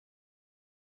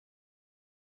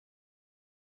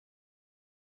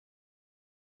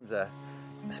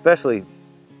Especially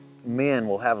men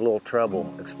will have a little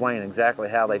trouble explaining exactly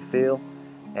how they feel,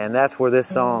 and that's where this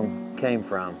song came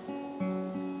from.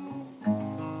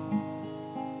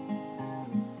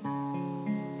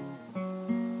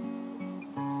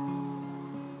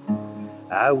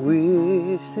 I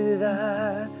wish that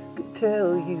I could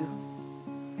tell you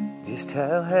just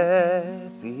how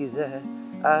happy that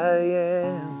I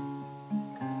am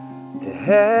to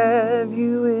have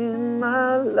you in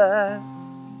my life,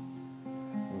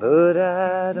 but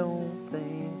I don't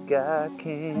think I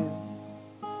can.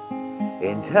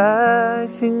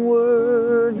 Enticing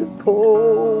words of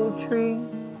poetry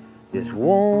just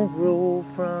won't roll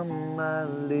from my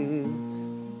lips.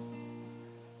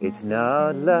 It's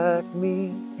not like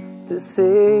me to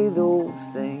say those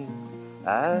things.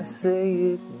 I say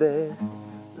it best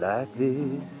like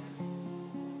this.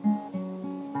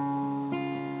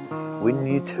 When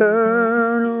you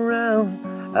turn around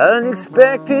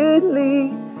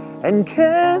unexpectedly and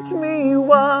catch me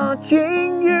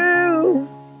watching you,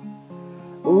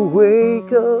 or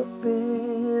wake up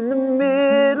in the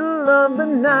middle of the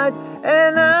night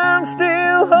and I'm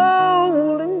still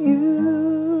holding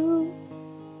you,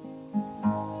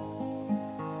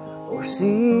 or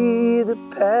see the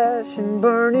passion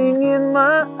burning in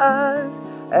my eyes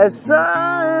as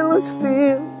silence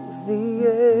fills the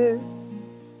air.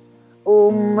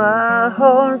 Oh, my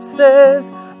heart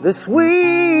says the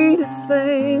sweetest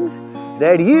things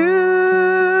that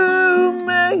you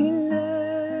may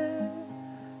never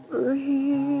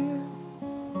hear.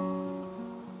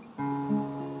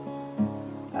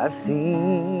 I've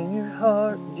seen your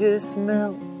heart just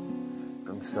melt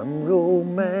from some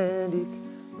romantic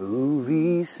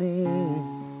movie scene,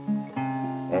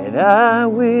 and I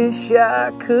wish I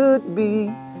could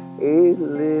be a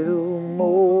little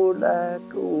more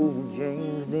like old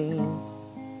James Dean.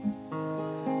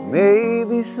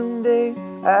 Maybe someday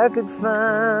I could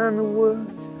find the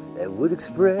words that would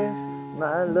express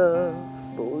my love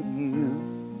for you.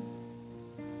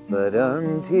 But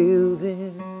until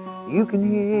then, you can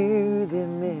hear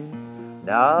them in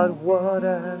not what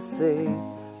I say,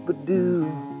 but do.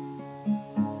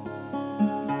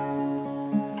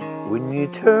 When you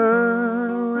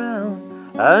turn around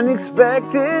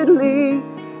unexpectedly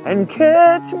and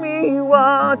catch me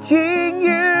watching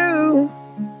you,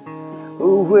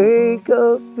 or wake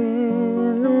up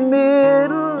in the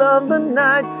middle of the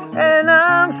night and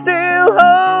I'm still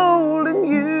holding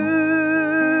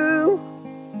you,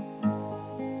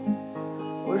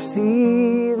 or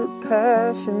see the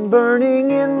passion burning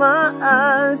in my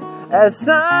eyes as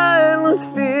silence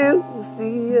fills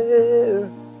the air.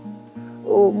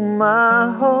 Oh,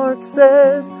 my heart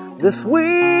says the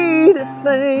sweetest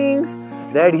things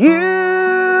that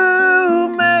you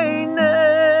may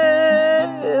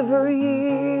never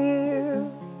hear.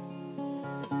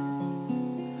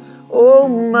 Oh,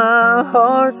 my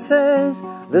heart says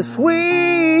the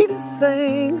sweetest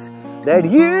things that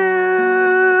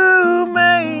you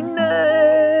may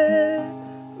never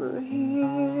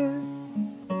hear.